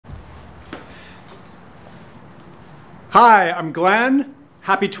Hi, I'm Glenn.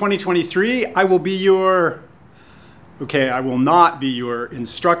 Happy 2023. I will be your, I will not be your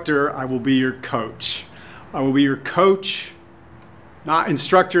instructor. I will be your coach. I will be your coach, not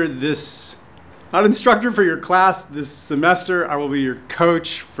instructor not instructor for your class this semester. I will be your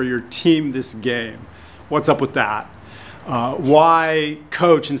coach for your team this game. What's up with that? Why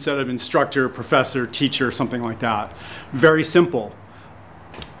coach instead of instructor, professor, teacher, something like that? Very simple.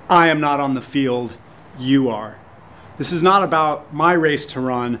 I am not on the field. You are. This is not about my race to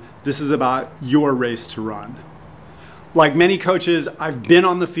run. This is about your race to run. Like many coaches, I've been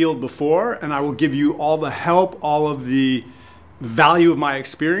on the field before, and I will give you all the help, all of the value of my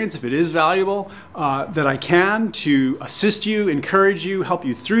experience, if it is valuable, that I can to assist you, encourage you, help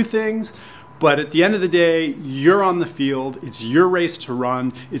you through things. But at the end of the day, you're on the field. It's your race to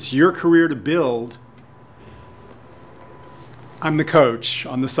run. It's your career to build. I'm the coach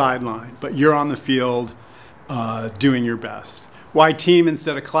on the sideline, but you're on the field doing your best. Why team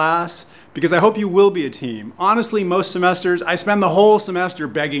instead of class? Because I hope you will be a team. Honestly, most semesters, I spend the whole semester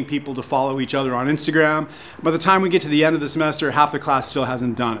begging people to follow each other on Instagram. By the time we get to the end of the semester, half the class still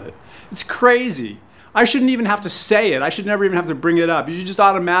hasn't done it. It's crazy. I shouldn't even have to say it. I should never even have to bring it up. You should just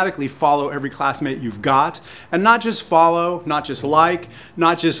automatically follow every classmate you've got. And not just follow, not just like,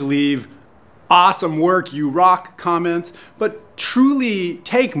 not just leave awesome work, you rock comments, but truly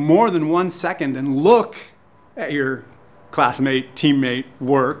take more than 1 second and look at your classmate, teammate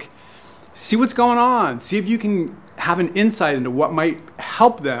work. See what's going on. See if you can have an insight into what might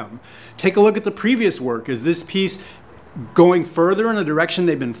help them. Take a look at the previous work. Is this piece going further in the direction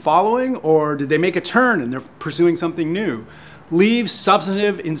they've been following, or did they make a turn and they're pursuing something new? Leave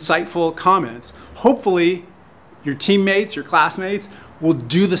substantive, insightful comments. Hopefully, your teammates, your classmates will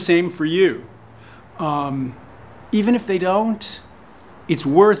do the same for you. Even if they don't, it's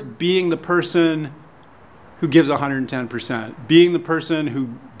worth being the person who gives 110%, being the person who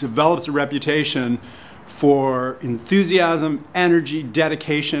develops a reputation for enthusiasm, energy,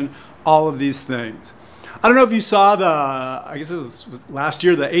 dedication, all of these things. I don't know if you saw I guess it was last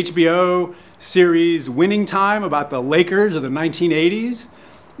year, the HBO series Winning Time about the Lakers of the 1980s.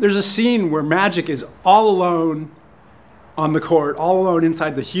 There's a scene where Magic is all alone on the court, all alone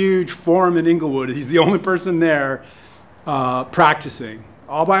inside the huge forum in Inglewood. He's the only person there practicing,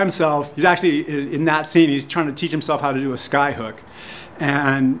 all by himself. He's actually, in that scene, he's trying to teach himself how to do a sky hook.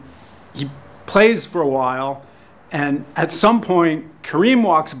 And he plays for a while, and at some point, Kareem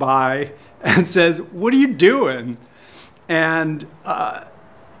walks by and says, "What are you doing?" And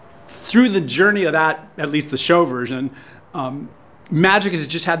through the journey of that, at least the show version, Magic has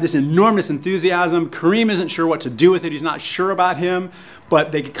just had this enormous enthusiasm. Kareem isn't sure what to do with it. He's not sure about him,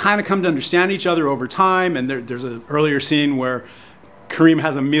 but they kind of come to understand each other over time. And there's an earlier scene where Kareem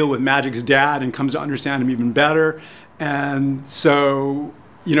has a meal with Magic's dad and comes to understand him even better. And so,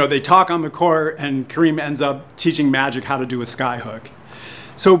 they talk on the court, and Kareem ends up teaching Magic how to do a sky hook.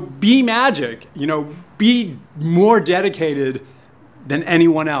 So be Magic, be more dedicated than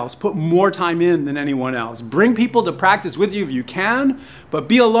anyone else. Put more time in than anyone else. Bring people to practice with you if you can, but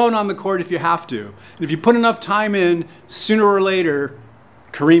be alone on the court if you have to. And if you put enough time in, sooner or later,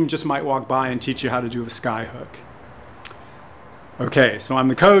 Kareem just might walk by and teach you how to do a sky hook. Okay, so I'm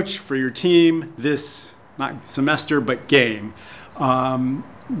the coach for your team this, not semester, but game.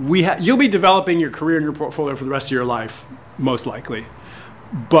 You'll be developing your career and your portfolio for the rest of your life, most likely.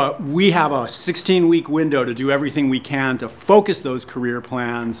 But we have a 16-week window to do everything we can to focus those career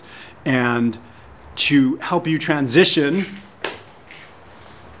plans and to help you transition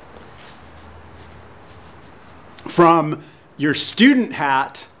from your student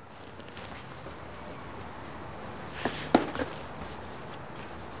hat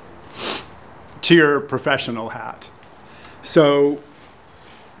to your professional hat. So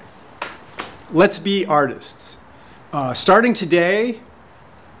let's be artists. Starting today,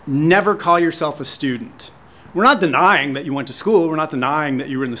 never call yourself a student. We're not denying that you went to school. We're not denying that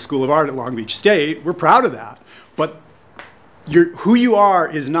you were in the School of Art at Long Beach State. We're proud of that. But who you are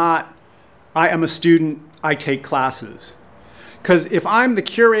is not, I am a student, I take classes. Because if I'm the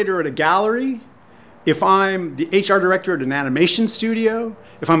curator at a gallery, if I'm the HR director at an animation studio,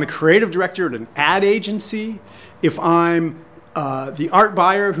 if I'm the creative director at an ad agency, if I'm the art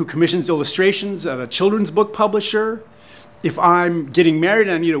buyer who commissions illustrations at a children's book publisher, if I'm getting married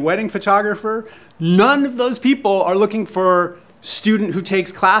and I need a wedding photographer, none of those people are looking for student who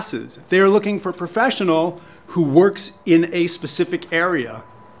takes classes. They are looking for professional who works in a specific area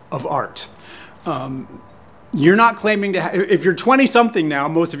of art. You're not claiming to if you're 20-something now,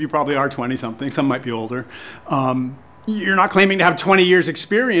 most of you probably are 20-something, some might be older, You're not claiming to have 20 years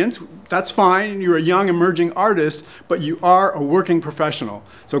experience. That's fine. You're a young emerging artist, but you are a working professional.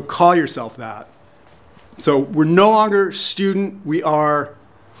 So call yourself that. So we're no longer student, we are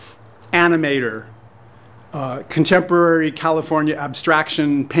animator, contemporary California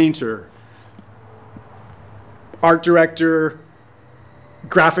abstraction painter, art director,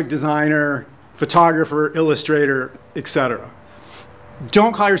 graphic designer, photographer, illustrator, etc.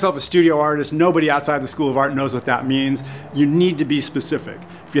 Don't call yourself a studio artist. Nobody outside the School of Art knows what that means. You need to be specific.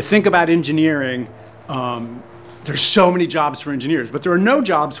 If you think about engineering, there's so many jobs for engineers, but there are no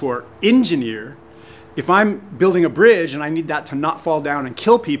jobs for engineer. If I'm building a bridge and I need that to not fall down and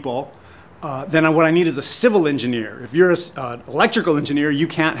kill people, then what I need is a civil engineer. If you're an electrical engineer, you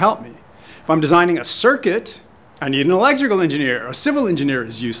can't help me. If I'm designing a circuit, I need an electrical engineer. A civil engineer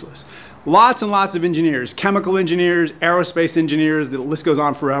is useless. Lots and lots of engineers, chemical engineers, aerospace engineers, the list goes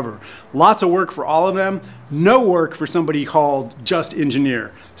on forever. Lots of work for all of them, no work for somebody called just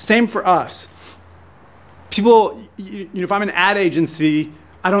engineer. Same for us. People, if I'm an ad agency,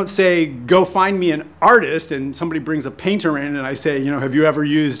 I don't say, go find me an artist, and somebody brings a painter in and I say, have you ever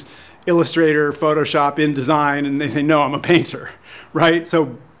used Illustrator, Photoshop, InDesign? And they say, no, I'm a painter, right?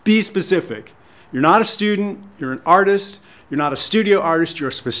 So be specific. You're not a student, you're an artist. You're not a studio artist, you're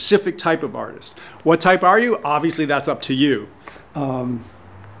a specific type of artist. What type are you? Obviously, that's up to you. A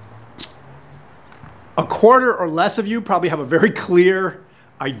quarter or less of you probably have a very clear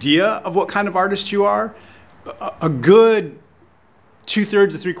idea of what kind of artist you are. A good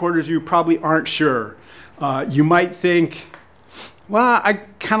 2/3 to 3/4 of you probably aren't sure. You might think, well, I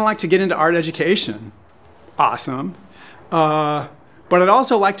kind of like to get into art education. Awesome. But I'd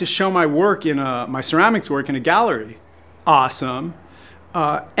also like to show my work my ceramics work in a gallery. Awesome.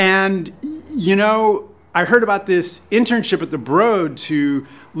 And I heard about this internship at the Broad to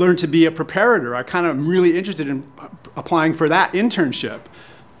learn to be a preparator. I kind of am really interested in applying for that internship.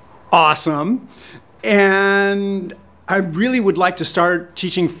 Awesome. And I really would like to start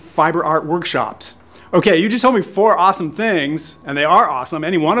teaching fiber art workshops. Okay, you just told me 4 awesome things, and they are awesome.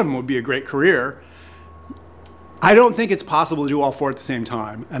 Any one of them would be a great career. I don't think it's possible to do all 4 at the same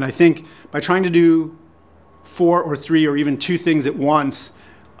time. And I think by trying to do 4 or 3 or even 2 things at once,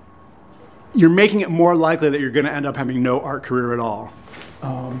 you're making it more likely that you're going to end up having no art career at all.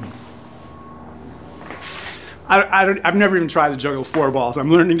 I've never even tried to juggle 4 balls. I'm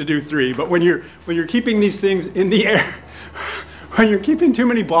learning to do 3. But when you're keeping these things in the air, when you're keeping too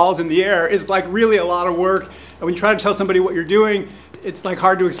many balls in the air, it's like really a lot of work. And when you try to tell somebody what you're doing, it's like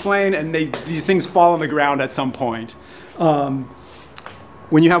hard to explain, and these things fall on the ground at some point.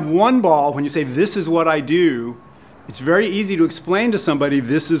 When you have 1 ball, when you say, this is what I do, it's very easy to explain to somebody,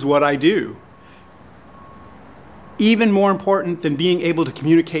 this is what I do. Even more important than being able to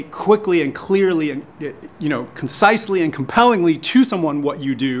communicate quickly and clearly and concisely and compellingly to someone what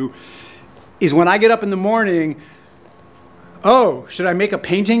you do is when I get up in the morning, oh, should I make a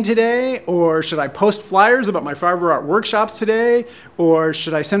painting today? Or should I post flyers about my fiber art workshops today? Or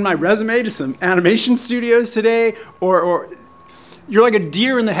should I send my resume to some animation studios today? Or you're like a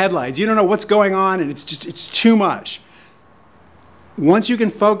deer in the headlights. You don't know what's going on, and it's too much. Once you can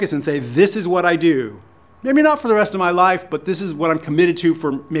focus and say, this is what I do, maybe not for the rest of my life, but this is what I'm committed to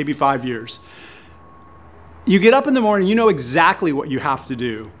for maybe 5 years. You get up in the morning, you know exactly what you have to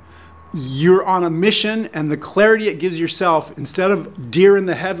do. You're on a mission, and the clarity it gives yourself, instead of deer in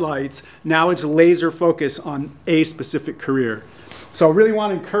the headlights, now it's laser focus on a specific career. So I really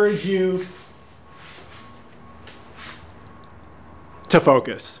want to encourage you to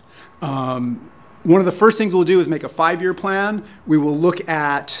focus. One of the first things we'll do is make a 5-year plan. We will look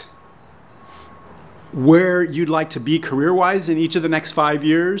at where you'd like to be career-wise in each of the next 5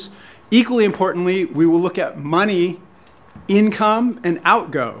 years. Equally importantly, we will look at money, income, and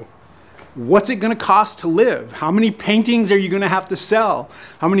outgo. What's it going to cost to live? How many paintings are you going to have to sell?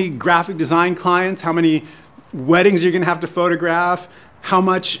 How many graphic design clients? How many weddings are you going to have to photograph? How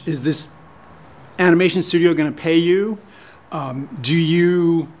much is this animation studio going to pay you? Do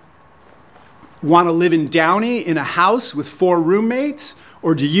you want to live in Downey in a house with 4 roommates?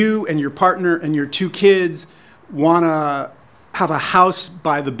 Or do you and your partner and your 2 kids want to have a house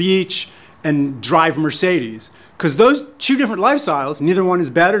by the beach and drive Mercedes? Because those 2 different lifestyles, neither one is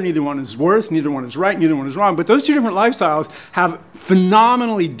better, neither one is worse, neither one is right, neither one is wrong, but those 2 different lifestyles have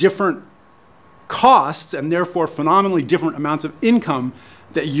phenomenally different costs and therefore phenomenally different amounts of income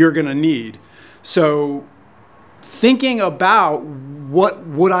that you're going to need. So thinking about what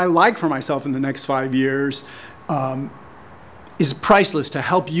would I like for myself in the next 5 years is priceless to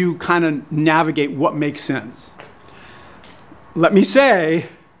help you kind of navigate what makes sense. Let me say,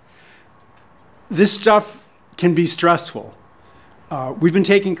 this stuff can be stressful. We've been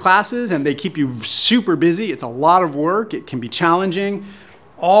taking classes and they keep you super busy. It's a lot of work. It can be challenging.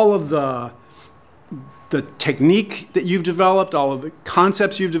 All of the technique that you've developed, all of the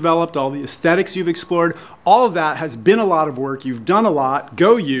concepts you've developed, all the aesthetics you've explored, all of that has been a lot of work. You've done a lot,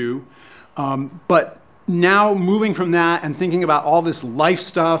 go you. But now moving from that and thinking about all this life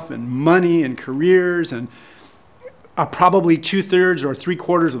stuff and money and careers, and probably 2/3 or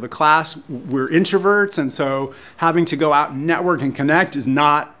 3/4 of the class we're introverts, and so having to go out and network and connect is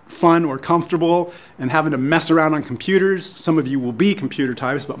not fun or comfortable, and having to mess around on computers. Some of you will be computer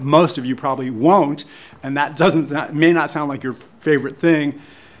types, but most of you probably won't, and that may not sound like your favorite thing.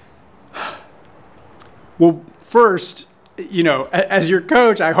 Well, first, you know, as your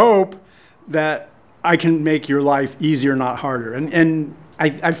coach, I hope that I can make your life easier, not harder. And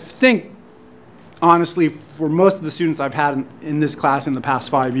I think, honestly, for most of the students I've had in this class in the past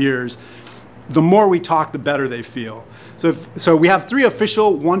 5 years, the more we talk, the better they feel. So we have 3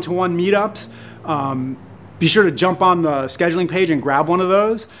 official one-to-one meetups. Be sure to jump on the scheduling page and grab one of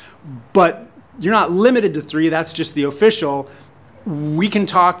those. But you're not limited to 3, that's just the official. We can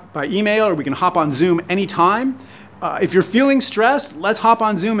talk by email or we can hop on Zoom anytime. If you're feeling stressed, let's hop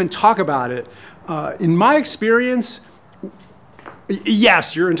on Zoom and talk about it. In my experience,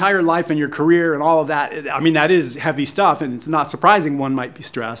 yes, your entire life and your career and all of that, I mean, that is heavy stuff, and it's not surprising one might be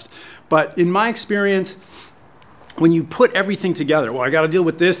stressed. But in my experience, when you put everything together, well, I got to deal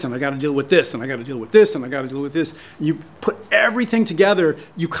with this, and I got to deal with this, and I got to deal with this, and I got to deal with this, you put everything together,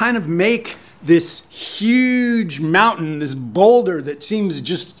 you kind of make this huge mountain, this boulder that seems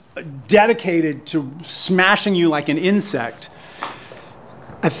just dedicated to smashing you like an insect.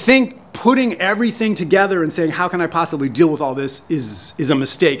 I think putting everything together and saying, how can I possibly deal with all this is a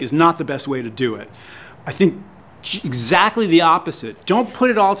mistake, is not the best way to do it. I think exactly the opposite. Don't put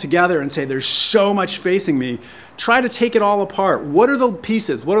it all together and say, there's so much facing me. Try to take it all apart. What are the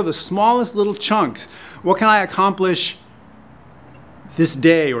pieces? What are the smallest little chunks? What can I accomplish this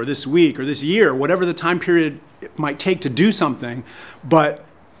day or this week or this year, whatever the time period it might take to do something, but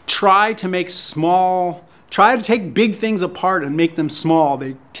try to take big things apart and make them small.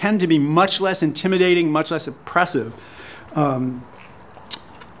 They tend to be much less intimidating, much less oppressive.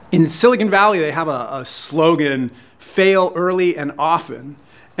 In Silicon Valley, they have a slogan, fail early and often.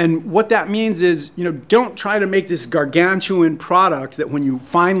 And what that means is, you know, don't try to make this gargantuan product that when you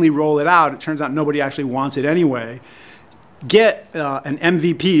finally roll it out, it turns out nobody actually wants it anyway. Get an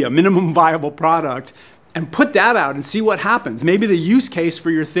MVP, a minimum viable product, and put that out and see what happens. Maybe the use case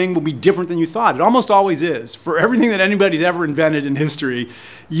for your thing will be different than you thought. It almost always is. For everything that anybody's ever invented in history,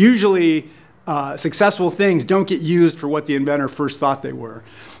 usually successful things don't get used for what the inventor first thought they were.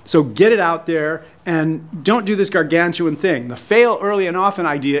 So get it out there and don't do this gargantuan thing. The fail early and often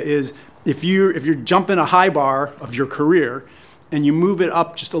idea is if you're jumping a high bar of your career and you move it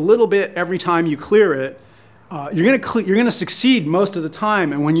up just a little bit every time you clear it, you're gonna succeed most of the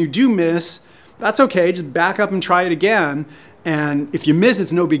time. And when you do miss, that's okay, just back up and try it again. And if you miss,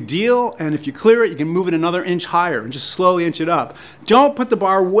 it's no big deal. And if you clear it, you can move it another inch higher and just slowly inch it up. Don't put the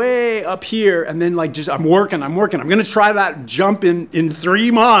bar way up here and then like just, I'm working. I'm gonna try that jump in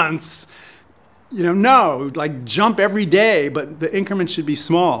 3 months. You know, no, like jump every day, but the increments should be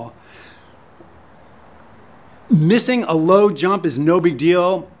small. Missing a low jump is no big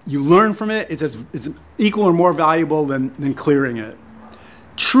deal. You learn from it. It's equal or more valuable than clearing it.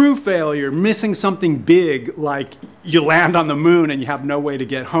 True failure, missing something big, like you land on the moon and you have no way to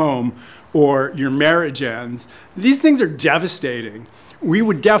get home, or your marriage ends, these things are devastating. We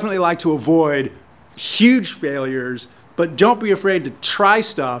would definitely like to avoid huge failures, but don't be afraid to try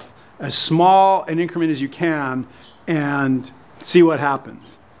stuff as small an increment as you can and see what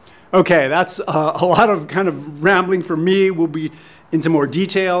happens. Okay, that's a lot of kind of rambling from me. We'll be into more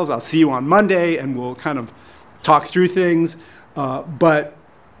details. I'll see you on Monday and we'll kind of talk through things. But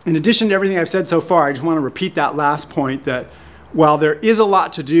in addition to everything I've said so far, I just want to repeat that last point that while there is a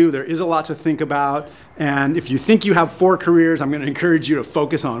lot to do, there is a lot to think about, and if you think you have 4 careers, I'm going to encourage you to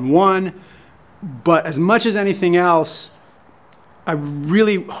focus on 1. But as much as anything else, I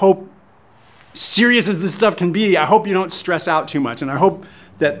really hope, serious as this stuff can be, I hope you don't stress out too much, and I hope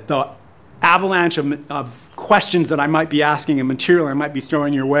that the avalanche of questions that I might be asking and material I might be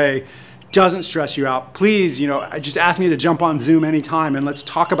throwing your way doesn't stress you out. Please, you know, just ask me to jump on Zoom anytime and let's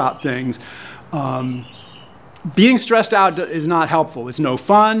talk about things. Being stressed out is not helpful. It's no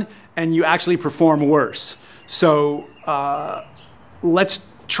fun, and you actually perform worse. So let's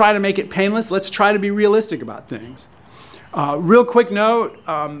try to make it painless. Let's try to be realistic about things. Real quick note,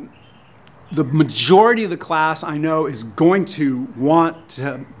 the majority of the class I know is going to want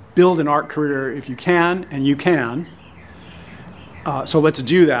to build an art career if you can, and you can. So let's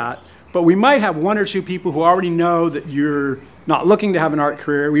do that. But we might have one or two people who already know that you're not looking to have an art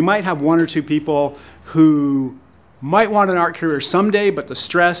career. We might have one or two people who might want an art career someday, but the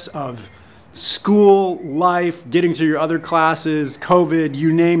stress of school, life, getting through your other classes, COVID,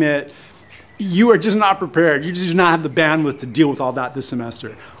 you name it, you are just not prepared. You just do not have the bandwidth to deal with all that this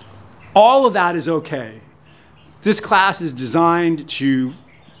semester. All of that is okay. This class is designed to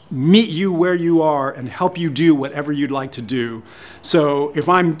meet you where you are and help you do whatever you'd like to do. So if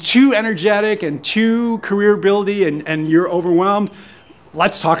I'm too energetic and too career buildy and you're overwhelmed,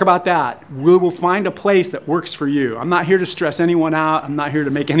 let's talk about that. We will find a place that works for you. I'm not here to stress anyone out. I'm not here to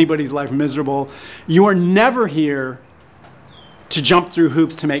make anybody's life miserable. You are never here to jump through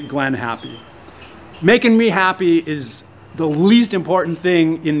hoops to make Glenn happy. Making me happy is the least important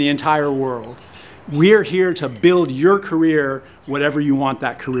thing in the entire world. We're here to build your career, whatever you want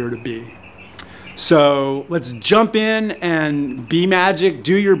that career to be. So let's jump in and be magic,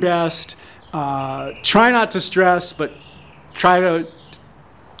 do your best. Try not to stress, but try to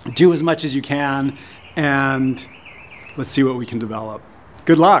do as much as you can, and let's see what we can develop.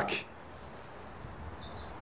 Good luck.